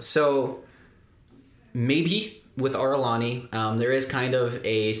answer though. So maybe with Ar'alani, there is kind of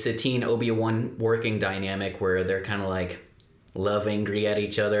a Satine Obi-Wan working dynamic where they're kind of like love angry at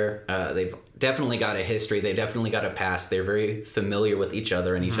each other. They've definitely got a history. They definitely got a past. They're very familiar with each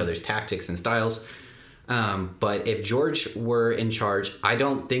other and each other's tactics and styles. But if George were in charge, I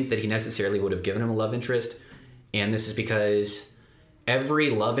don't think that he necessarily would have given him a love interest. And this is because every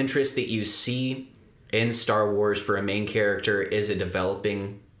love interest that you see in Star Wars for a main character is a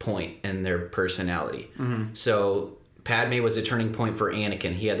developing point in their personality. Mm-hmm. So Padme was a turning point for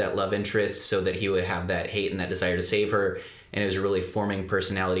Anakin. He had that love interest so that he would have that hate and that desire to save her, and it was a really forming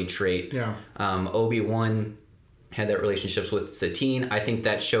personality trait. Yeah. Obi-Wan had that relationships with Satine. I think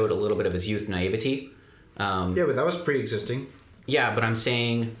that showed a little bit of his youth naivety. Yeah, but that was pre-existing. Yeah, but I'm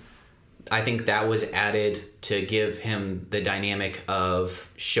saying I think that was added to give him the dynamic of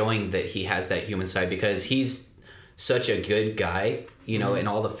showing that he has that human side, because he's such a good guy, you know, in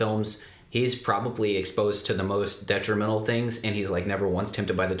all the films. He's probably exposed to the most detrimental things, and he's like never once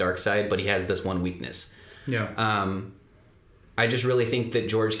tempted by the dark side, but he has this one weakness. Yeah. I just really think that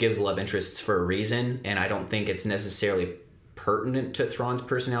George gives love interests for a reason, and I don't think it's necessarily pertinent to Thrawn's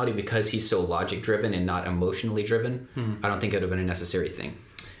personality because he's so logic driven and not emotionally driven. I don't think it would have been a necessary thing.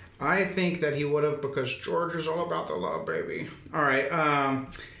 I think that he would have, because George is all about the love, baby. All right.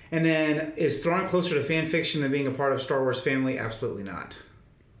 And then, is Thrawn closer to fan fiction than being a part of Star Wars family? Absolutely not.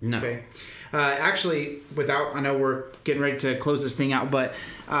 No. Okay. Actually, I know we're getting ready to close this thing out, but,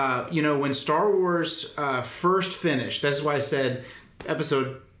 when Star Wars first finished, that's why I said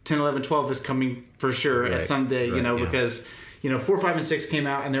episode 10, 11, 12 is coming for sure at some day, because, 4, 5, and 6 came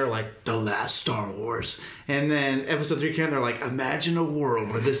out, and they're like, the last Star Wars. And then Episode 3 came out, and they're like, imagine a world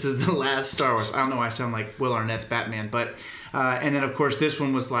where this is the last Star Wars. I don't know why I sound like Will Arnett's Batman, but... and then, of course, this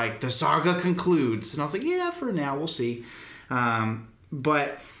one was like, the saga concludes. And I was like, yeah, for now, we'll see.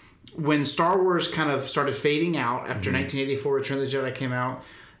 But when Star Wars kind of started fading out after 1984, Return of the Jedi came out,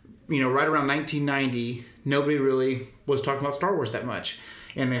 right around 1990, nobody really was talking about Star Wars that much.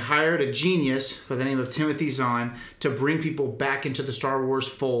 And they hired a genius by the name of Timothy Zahn to bring people back into the Star Wars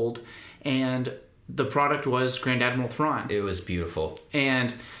fold. And the product was Grand Admiral Thrawn. It was beautiful.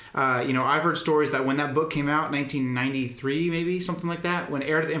 And, I've heard stories that when that book came out, 1993 maybe, something like that, when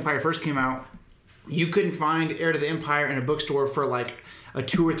Heir to the Empire first came out, you couldn't find Heir to the Empire in a bookstore for like a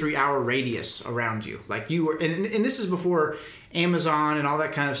 2 or 3 hour radius around you. Like you were, and this is before Amazon and all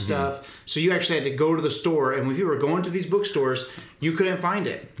that kind of stuff. So you actually had to go to the store, and when you were going to these bookstores, you couldn't find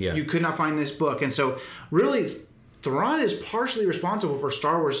it. Yeah. You could not find this book. And so really, Thrawn is partially responsible for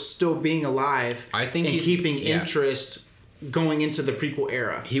Star Wars still being alive. I think and keeping interest going into the prequel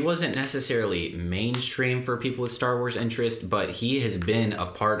era. He wasn't necessarily mainstream for people with Star Wars interest, but he has been a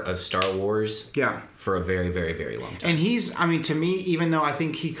part of Star Wars for a very, very, very long time. And he's, to me, even though I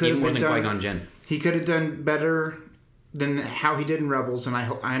think he could have more been than done, Qui-Gon Jinn. He could have done better than how he did in Rebels, and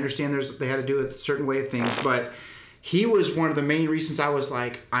I understand they had to do a certain way of things, but he was one of the main reasons I was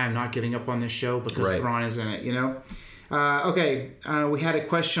like, I am not giving up on this show because Thrawn is in it, Okay, we had a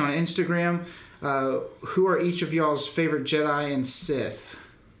question on Instagram. Who are each of y'all's favorite Jedi and Sith?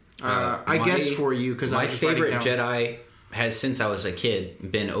 I guessed for you because my favorite Jedi has, since I was a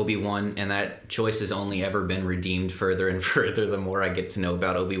kid, been Obi-Wan, and that choice has only ever been redeemed further and further the more I get to know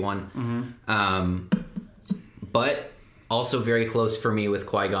about Obi-Wan. But also very close for me with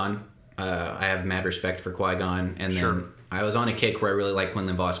Qui-Gon. I have mad respect for Qui-Gon, and then I was on a kick where I really like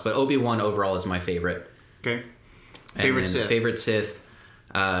Quinlan Vos, but Obi-Wan overall is my favorite. Okay. Favorite Sith. Favorite Sith.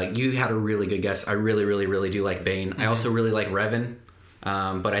 You had a really good guess. I really, really, really do like Bane. I also really like Revan.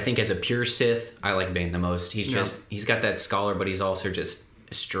 But I think as a pure Sith, I like Bane the most. He's got that scholar, but he's also just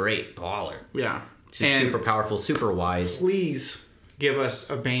a straight baller. Yeah. Just super powerful, super wise. Please give us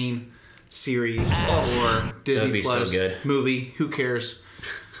a Bane series or Disney Plus movie. Who cares?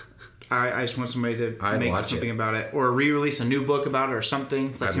 I just want somebody to make something about it. Or re-release a new book about it or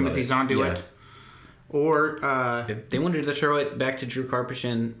something. Let Timothy Zahn do it. Or if they wanted to throw it back to Drew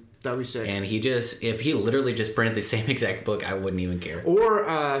Karpyshyn, that'd be sick. And if he literally just printed the same exact book, I wouldn't even care.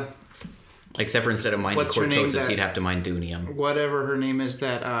 Or except for instead of mining Cortosis, he'd have to mine Dunium. Whatever her name is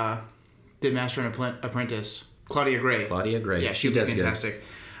that did Master and Apprentice. Claudia Gray. Yeah, she'd be fantastic.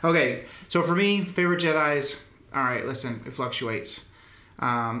 Good. Okay, so for me, favorite Jedis. All right, listen, it fluctuates.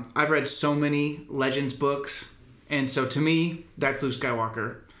 I've read so many Legends books, and so to me, that's Luke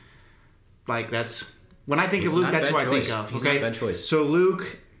Skywalker. Like that's. When I think of Luke, that's who I think of. Okay, not a bad choice. So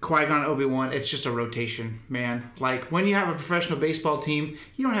Luke, Qui-Gon, Obi-Wan, it's just a rotation, man. Like when you have a professional baseball team,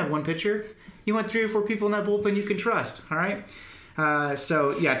 you don't have one pitcher. You want 3 or 4 people in that bullpen you can trust. All right.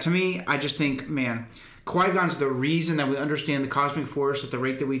 So yeah, to me, I just think, man, Qui-Gon's the reason that we understand the cosmic force at the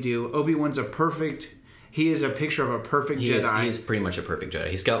rate that we do. Obi-Wan's he is a picture of a perfect Jedi. He is pretty much a perfect Jedi.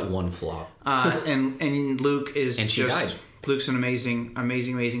 He's got one flaw. And Luke is and she died. Luke's an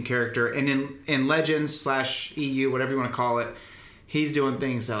amazing character. And in Legends / EU, whatever you want to call it, he's doing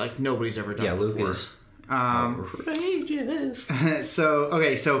things that like nobody's ever done. Yeah, Luke before. Is outrageous.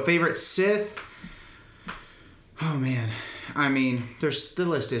 So favorite Sith. Oh man, the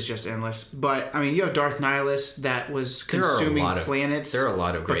list is just endless. But you have Darth Nihilus that was consuming planets. There are a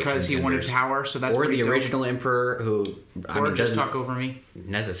lot of great because he wanted power. So that's or the original Emperor who doesn't talk over me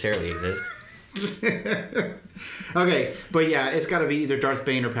necessarily exist. Okay, but yeah, it's got to be either Darth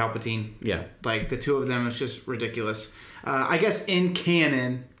Bane or Palpatine. Yeah, like the two of them, it's just ridiculous. I guess in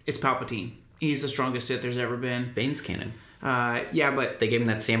canon, it's Palpatine. He's the strongest Sith there's ever been. Bane's canon. Yeah, but they gave him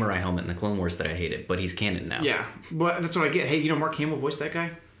that samurai helmet in the Clone Wars that I hated, but he's canon now. Yeah, but that's what I get. Hey, Mark Hamill voiced that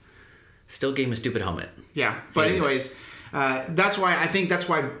guy. Still gave him a stupid helmet. Yeah, but anyways, that's why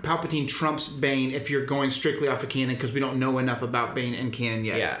Palpatine trumps Bane if you're going strictly off of canon because we don't know enough about Bane in canon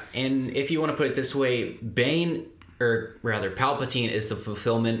yet. Yeah, and if you want to put it this way, Palpatine is the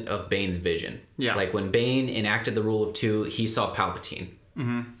fulfillment of Bane's vision. Yeah, like when Bane enacted the Rule of Two, he saw Palpatine.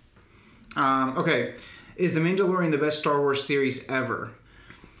 Mm-hmm. Okay. Is The Mandalorian the best Star Wars series ever?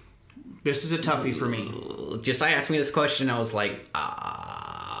 This is a toughie for me. I asked me this question, I was like,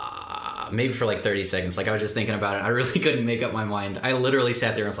 maybe for like 30 seconds. Like I was just thinking about it. I really couldn't make up my mind. I literally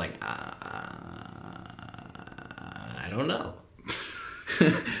sat there and was like, I don't know.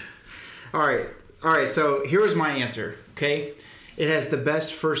 All right. So here is my answer. Okay, it has the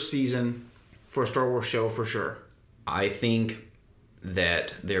best first season for a Star Wars show for sure. I think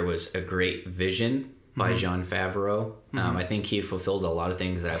that there was a great vision by Jon Favreau. I think he fulfilled a lot of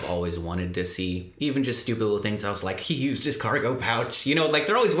things that I've always wanted to see. Even just stupid little things. I was like, he used his cargo pouch. You know, like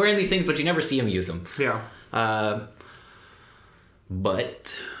they're always wearing these things, but you never see him use them. Yeah.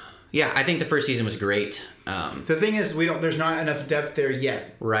 But yeah, I think the first season was great. The thing is, there's not enough depth there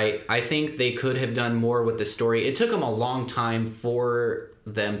yet. Right. I think they could have done more with the story. It took them a long time for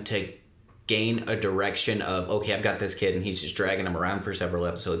them to gain a direction of, okay, I've got this kid and he's just dragging him around for several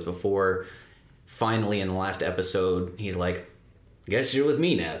episodes before finally in the last episode he's like, guess you're with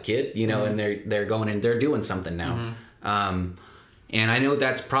me now, kid. You know, and they're going and they're doing something now. And I know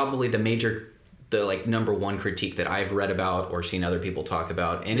that's probably the like number one critique that I've read about or seen other people talk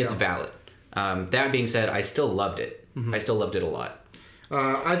about, and it's valid. That being said, I still loved it. I still loved it a lot.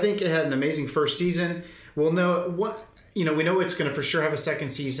 I think it had an amazing first season. We'll know what, we know it's going to for sure have a second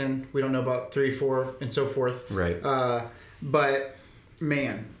season. We don't know about 3, 4, and so forth. Right. But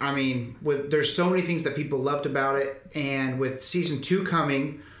man, I mean, there's so many things that people loved about it, and with season 2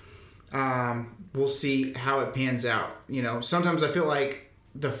 coming, we'll see how it pans out. Sometimes I feel like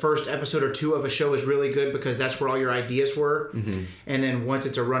the first episode or 2 of a show is really good because that's where all your ideas were. And then once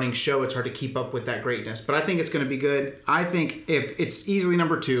it's a running show, it's hard to keep up with that greatness. But I think it's going to be good. I think if it's easily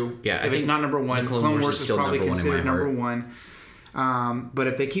number 2, if it's not number 1, Clone Wars is probably considered number 1. But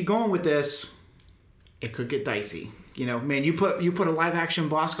if they keep going with this, it could get dicey. Man, you put a live action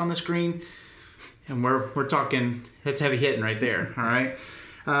Bossk on the screen, and we're talking, that's heavy hitting right there. All right.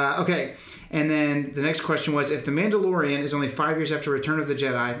 Okay, and then the next question was, if The Mandalorian is only 5 years after Return of the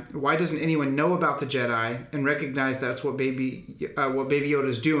Jedi, why doesn't anyone know about the Jedi and recognize that's what Baby Yoda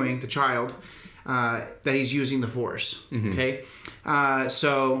is doing, the child, that he's using the Force? Okay,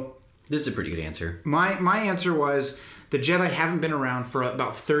 so this is a pretty good answer. My answer was the Jedi haven't been around for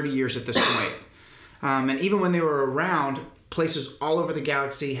about 30 years at this point, and even when they were around, places all over the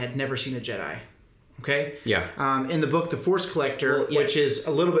galaxy had never seen a Jedi. Okay? Yeah. In the book, The Force Collector, which is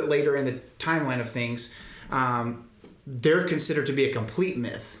a little bit later in the timeline of things, they're considered to be a complete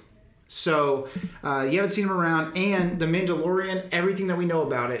myth. So you haven't seen them around. And The Mandalorian, everything that we know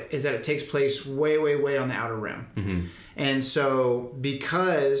about it is that it takes place way, way, way on the Outer Rim. And so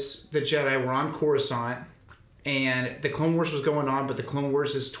because the Jedi were on Coruscant and the Clone Wars was going on, but the Clone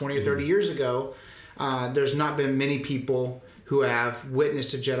Wars is 20 or 30 years ago, there's not been many people who have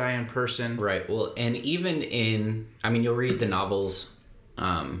witnessed a Jedi in person. Right. Well, and even you'll read the novels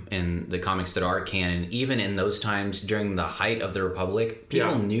and the comics that are canon. Even in those times, during the height of the Republic,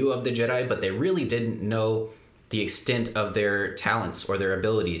 people knew of the Jedi, but they really didn't know the extent of their talents or their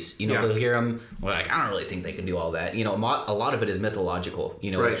abilities. They'll hear them, like, I don't really think they can do all that. A lot of it is mythological.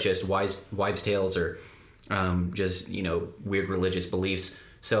 It's just wives' tales or just, weird religious beliefs.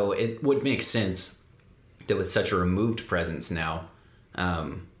 So it would make sense that with such a removed presence now,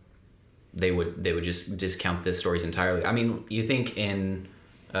 they would just discount the stories entirely. I mean, you think in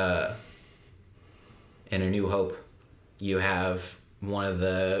A New Hope, you have one of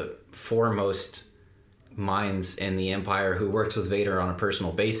the foremost minds in the Empire who works with Vader on a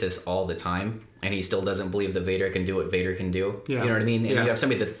personal basis all the time, and he still doesn't believe that Vader can do what Vader can do. Yeah. You know what I mean? And you have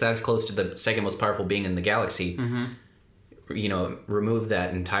somebody that's close to the second most powerful being in the galaxy. Remove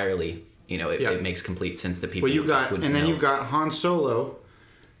that entirely. It makes complete sense that people you've got Han Solo,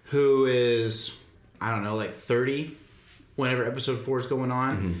 who is, I don't know, like 30 whenever episode 4 is going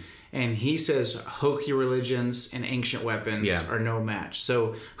on. And he says hokey religions and ancient weapons are no match.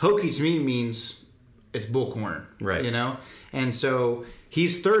 So hokey to me means it's bullcorn. Right. And so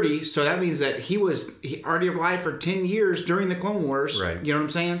he's 30, so that means that he already alive for 10 years during the Clone Wars. Right. You know what I'm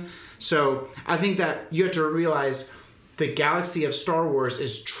saying? So I think that you have to realize the galaxy of Star Wars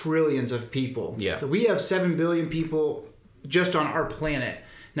is trillions of people. Yeah. We have 7 billion people just on our planet.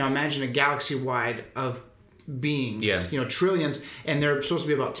 Now imagine a galaxy wide of beings. Yeah. Trillions, and there are supposed to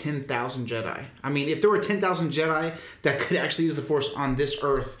be about 10,000 Jedi. I mean, if there were 10,000 Jedi that could actually use the Force on this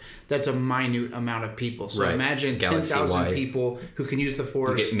Earth, that's a minute amount of people. So imagine 10,000 people who can use the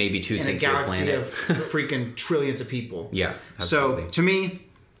Force. You get maybe 2 in a galaxy of freaking trillions of people. Yeah. Absolutely. So to me,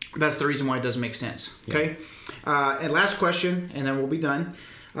 that's the reason why it doesn't make sense. Okay. And last question, and then we'll be done,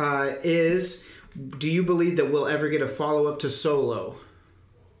 is do you believe that we'll ever get a follow-up to Solo?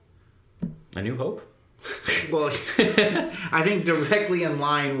 A New Hope? Well, I think directly in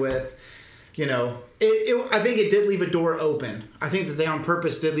line with, I think it did leave a door open. I think that they on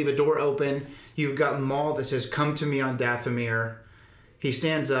purpose did leave a door open. You've got Maul that says, "Come to me on Dathomir." He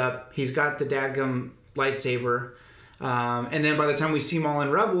stands up. He's got the dadgum lightsaber. And then by the time we see Maul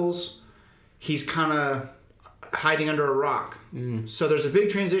in Rebels, he's kind of hiding under a rock. So there's a big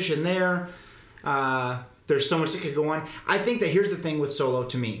transition there. There's so much that could go on. I think that here's the thing with Solo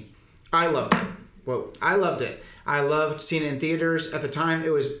to me. I loved it. I loved it. I loved seeing it in theaters. At the time, it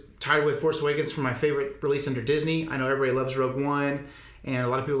was tied with Force Awakens for my favorite release under Disney. I know everybody loves Rogue One, and a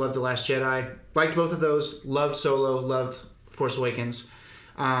lot of people loved The Last Jedi. Liked both of those. Loved Solo. Loved Force Awakens.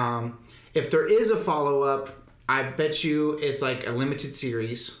 If there is a follow-up, I bet you it's like a limited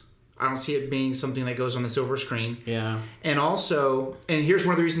series. I don't see it being something that goes on the silver screen. Yeah. And also, and here's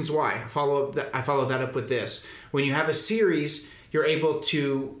one of the reasons why I follow that up with this. When you have a series, you're able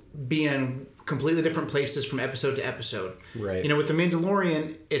to be in completely different places from episode to episode. Right. You know, with The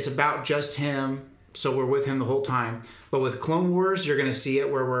Mandalorian, it's about just him, so we're with him the whole time. But with Clone Wars, you're going to see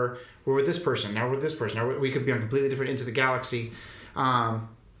it where we're with this person, now we're with this person. Now we could be on completely different ends of the galaxy.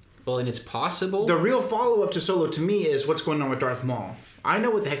 Well, and it's possible. The real follow-up to Solo to me is what's going on with Darth Maul. I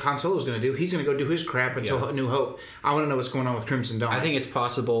know what the heck Han Solo's going to do. He's going to go do his crap until New Hope. I want to know what's going on with Crimson Dawn. I think it's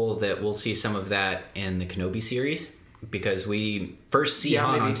possible that we'll see some of that in the Kenobi series, because we first see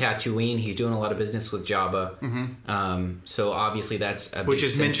Han on Tatooine. He's doing a lot of business with Jabba. Mm-hmm. So obviously that's a which big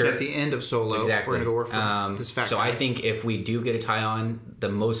is mentioned at the end of Solo. Exactly. We're going to go work for this fact. So I think if we do get a tie on, the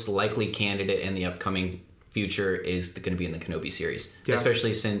most likely candidate in the upcoming future is going to be in the Kenobi series,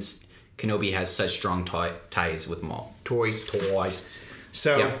 especially since Kenobi has such strong ties with Maul. Toys.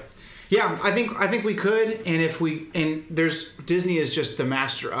 So, yeah, I think we could, and there's Disney is just the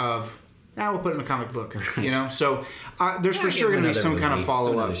master of. We'll put it in a comic book, you know. So there's for sure going to be some kind of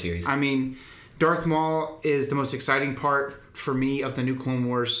follow up. I mean, Darth Maul is the most exciting part for me of the new Clone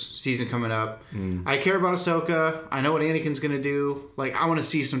Wars season coming up. I care about Ahsoka. I know what Anakin's going to do. Like, I want to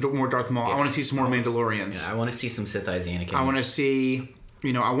see some more Darth Maul. I want to see some more Mandalorians. Yeah, I want to see some Sith Eyes Anakin. I want to see.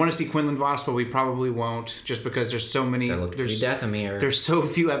 I want to see Quinlan Vos, but we probably won't, just because there's so many. There's Dathomir. There's so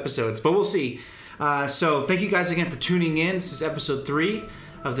few episodes, but we'll see. So thank you guys again for tuning in. This is episode 3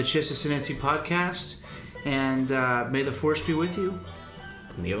 of the Chiss Ascendancy podcast, and may the Force be with you.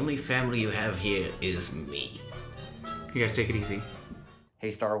 The only family you have here is me. You guys take it easy. Hey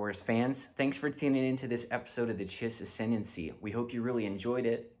Star Wars fans, thanks for tuning in to this episode of the Chiss Ascendancy. We hope you really enjoyed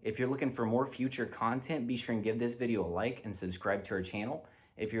it. If you're looking for more future content, be sure and give this video a like and subscribe to our channel.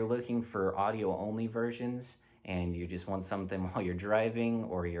 If you're looking for audio only versions and you just want something while you're driving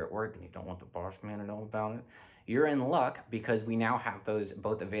or you're at work and you don't want the boss man to know about it, you're in luck, because we now have those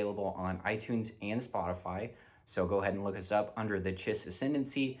both available on iTunes and Spotify. So go ahead and look us up under the Chiss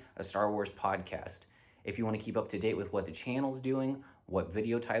Ascendancy, a Star Wars podcast. If you want to keep up to date with what the channel's doing, what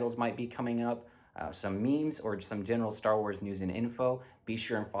video titles might be coming up, some memes, or some general Star Wars news and info, be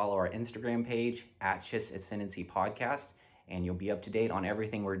sure and follow our Instagram page at Chiss Ascendancy Podcast, and you'll be up to date on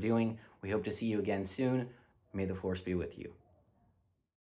everything we're doing. We hope to see you again soon. May the Force be with you.